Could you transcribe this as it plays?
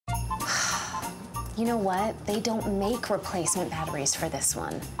You know what? They don't make replacement batteries for this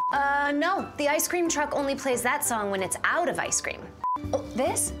one. No. The ice cream truck only plays that song when it's out of ice cream. Oh,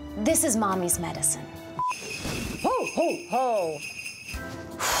 this? This is Mommy's medicine. Ho, ho, ho.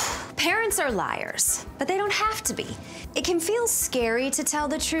 Parents are liars, but they don't have to be. It can feel scary to tell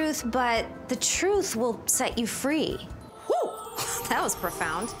the truth, but the truth will set you free. Whew, that was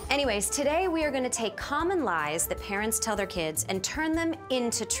profound. Anyways, today we are gonna take common lies that parents tell their kids and turn them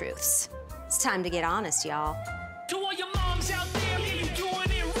into truths. It's time to get honest, y'all. To all your moms out there, you doing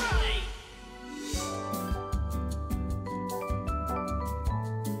it right.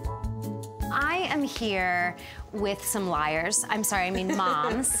 I am here with some liars. I'm sorry, I mean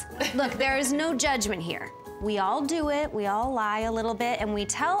moms. Look, there is no judgment here. We all do it, we all lie a little bit, and we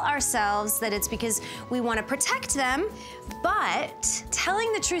tell ourselves that it's because we want to protect them, but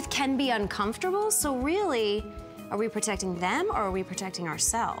telling the truth can be uncomfortable, so really, are we protecting them or are we protecting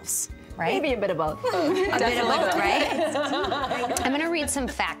ourselves? Right? Maybe a bit of both. A bit of both, right? I'm gonna read some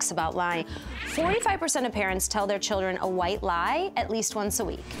facts about lying. 45% of parents tell their children a white lie at least once a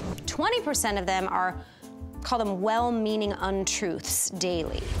week. 20% of them call them well-meaning untruths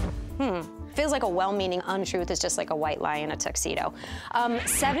daily. Feels like a well-meaning untruth is just like a white lie in a tuxedo.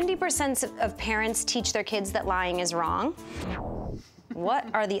 70% of parents teach their kids that lying is wrong. What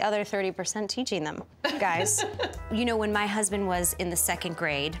are the other 30% teaching them, guys? You know, when my husband was in the 2nd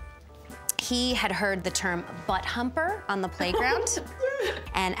grade, he had heard the term butt humper on the playground.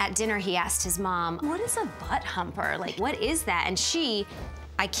 And at dinner, he asked his mom, what is a butt humper? Like, what is that? And she,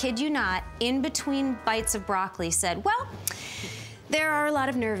 I kid you not, in between bites of broccoli said, well, there are a lot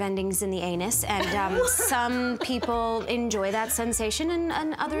of nerve endings in the anus, and some people enjoy that sensation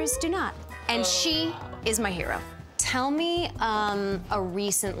and others do not. And she is my hero. Tell me a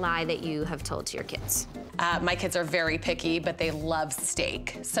recent lie that you have told to your kids. My kids are very picky, but they love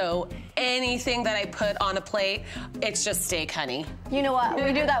steak. So anything that I put on a plate, it's just steak, honey. You know what?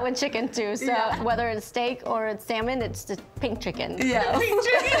 We do that with chicken too. So whether it's steak or it's salmon, it's just pink chicken. Yeah. Pink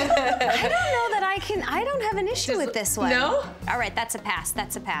chicken. I don't know that I don't have an issue with this one. No? All right, that's a pass,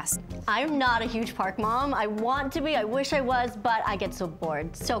 that's a pass. I'm not a huge park mom. I want to be, I wish I was, but I get so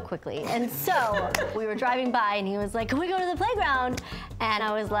bored so quickly. And so we were driving by and he was like, can we go to the playground? And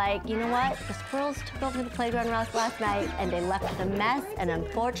I was like, you know what? The squirrels took over the playground last night and they left a mess, and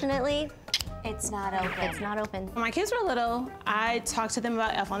unfortunately, it's not open. It's not open. When my kids were little, I talked to them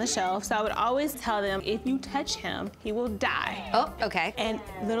about Elf on the Shelf, so I would always tell them, if you touch him, he will die. Oh, okay. And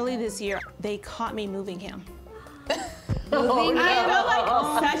literally this year, they caught me moving him. Moving I felt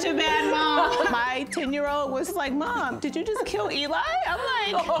like such a bad mom. My 10-year-old was like, Mom, did you just kill Eli?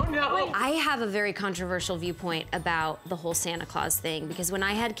 I'm like, oh no. I have a very controversial viewpoint about the whole Santa Claus thing, because when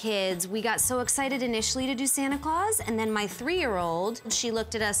I had kids, we got so excited initially to do Santa Claus, and then my 3-year-old, she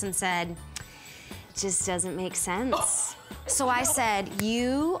looked at us and said, just doesn't make sense. So I said,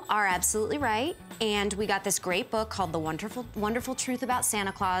 you are absolutely right. And we got this great book called The Wonderful Truth About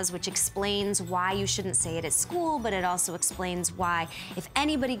Santa Claus, which explains why you shouldn't say it at school, but it also explains why if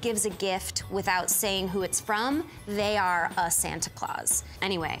anybody gives a gift without saying who it's from, they are a Santa Claus.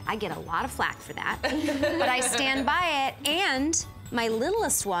 Anyway, I get a lot of flack for that, but I stand by it. And my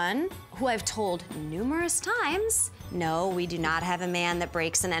littlest one, who I've told numerous times, no, we do not have a man that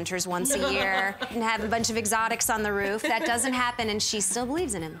breaks and enters once a year and have a bunch of exotics on the roof. That doesn't happen, and she still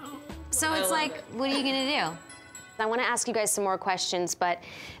believes in him. So it's like, what are you gonna do? I wanna ask you guys some more questions, but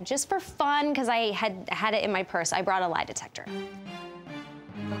just for fun, because I had it in my purse, I brought a lie detector.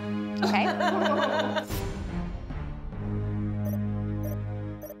 Okay?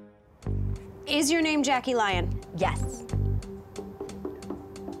 Is your name Jackie Lyon? Yes.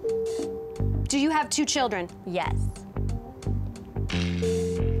 Do you have 2 children? Yes.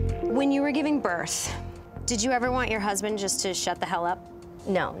 When you were giving birth, did you ever want your husband just to shut the hell up?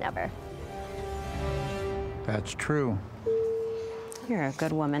 No, never. That's true. You're a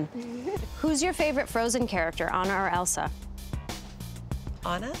good woman. Who's your favorite Frozen character, Anna or Elsa?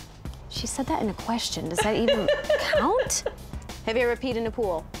 Anna? She said that in a question. Does that even count? Have you ever peed in a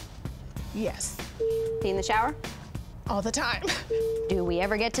pool? Yes. Pee in the shower? All the time. Do we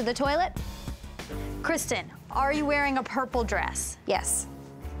ever get to the toilet? Kristen, are you wearing a purple dress? Yes.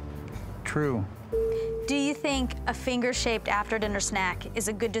 True. Do you think a finger-shaped after-dinner snack is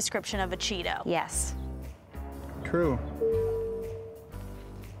a good description of a Cheeto? Yes. True.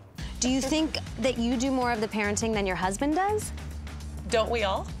 Do you think that you do more of the parenting than your husband does? Don't we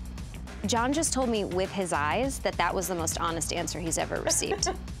all? John just told me with his eyes that that was the most honest answer he's ever received.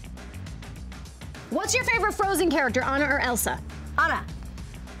 What's your favorite Frozen character, Anna or Elsa? Anna.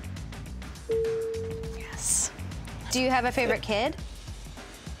 Yes. Do you have a favorite kid?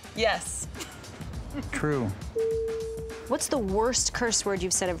 Yes. True. What's the worst curse word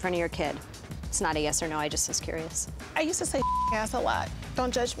you've said in front of your kid? It's not a yes or no, I just was curious. I used to say ass a lot.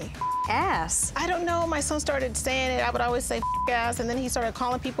 Don't judge me. Ass. I don't know, my son started saying it. I would always say ass, and then he started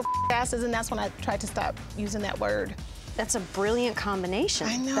calling people asses, and that's when I tried to stop using that word. That's a brilliant combination.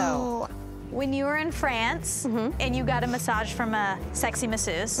 I know. When you were in France and you got a massage from a sexy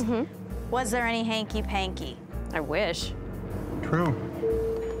masseuse, was there any hanky-panky? I wish. True.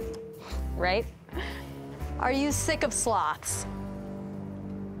 Right? Are you sick of sloths?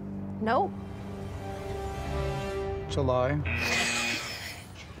 No. It's a lie.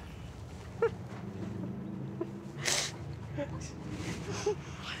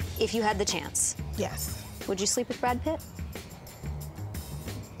 If you had the chance, Yes. would you sleep with Brad Pitt?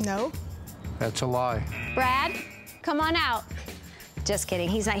 No. That's a lie. Brad, come on out. Just kidding,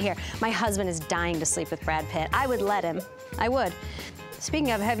 he's not here. My husband is dying to sleep with Brad Pitt. I would let him, I would.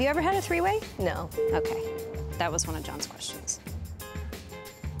 Speaking of, have you ever had a three-way? No. Okay, that was one of John's questions.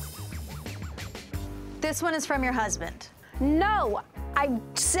 This one is from your husband. No,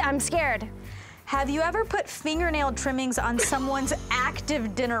 I'm scared. Have you ever put fingernail trimmings on someone's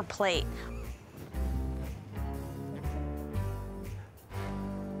active dinner plate?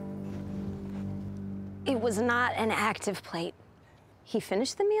 It was not an active plate. He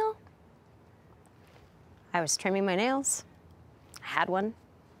finished the meal. I was trimming my nails. I had one.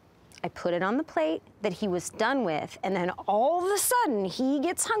 I put it on the plate that he was done with, and then all of a sudden he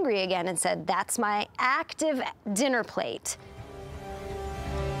gets hungry again and said, "That's my active dinner plate."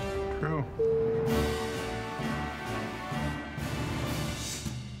 True.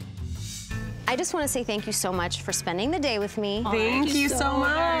 I just want to say thank you so much for spending the day with me. Thank you so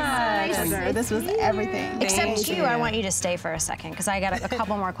much. Pleasure. This was everything. Except you, I want you to stay for a second because I got a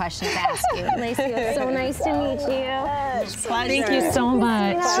couple more questions to ask you. Lacey, it was so nice to meet you. Thank you so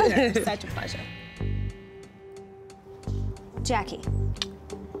much. Pleasure. Such a pleasure. Jackie,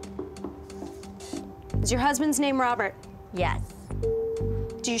 is your husband's name Robert? Yes.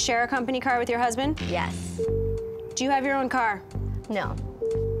 Do you share a company car with your husband? Yes. Do you have your own car? No.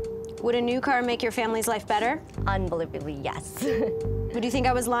 Would a new car make your family's life better? Unbelievably, yes. Would you think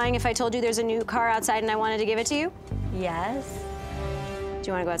I was lying if I told you there's a new car outside and I wanted to give it to you? Yes. Do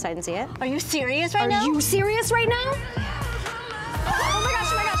you want to go outside and see it? Are you serious right now? Are you serious right now? Oh my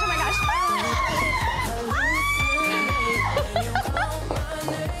gosh, oh my gosh, oh my gosh.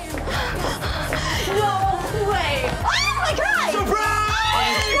 No way. Oh my God. Surprise!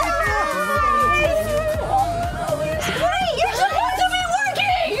 Wait, you're supposed to be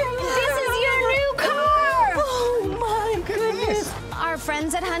working! This is your new car! Oh my goodness. Our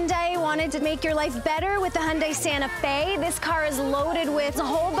friends at Hyundai wanted to make your life better with the Hyundai Santa Fe. This car is loaded with a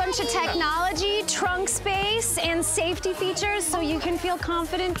whole bunch of technology, trunk space, and safety features so you can feel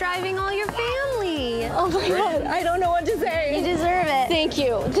confident driving all your family. Oh my God, I don't know what to say. You deserve it. Thank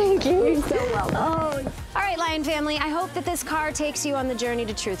you. Thank you. You're so welcome. Oh. All right, Lion family, I hope that this car takes you on the journey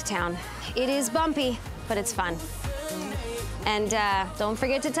to Truth Town. It is bumpy, but it's fun. And don't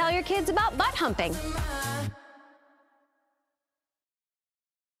forget to tell your kids about butt humping.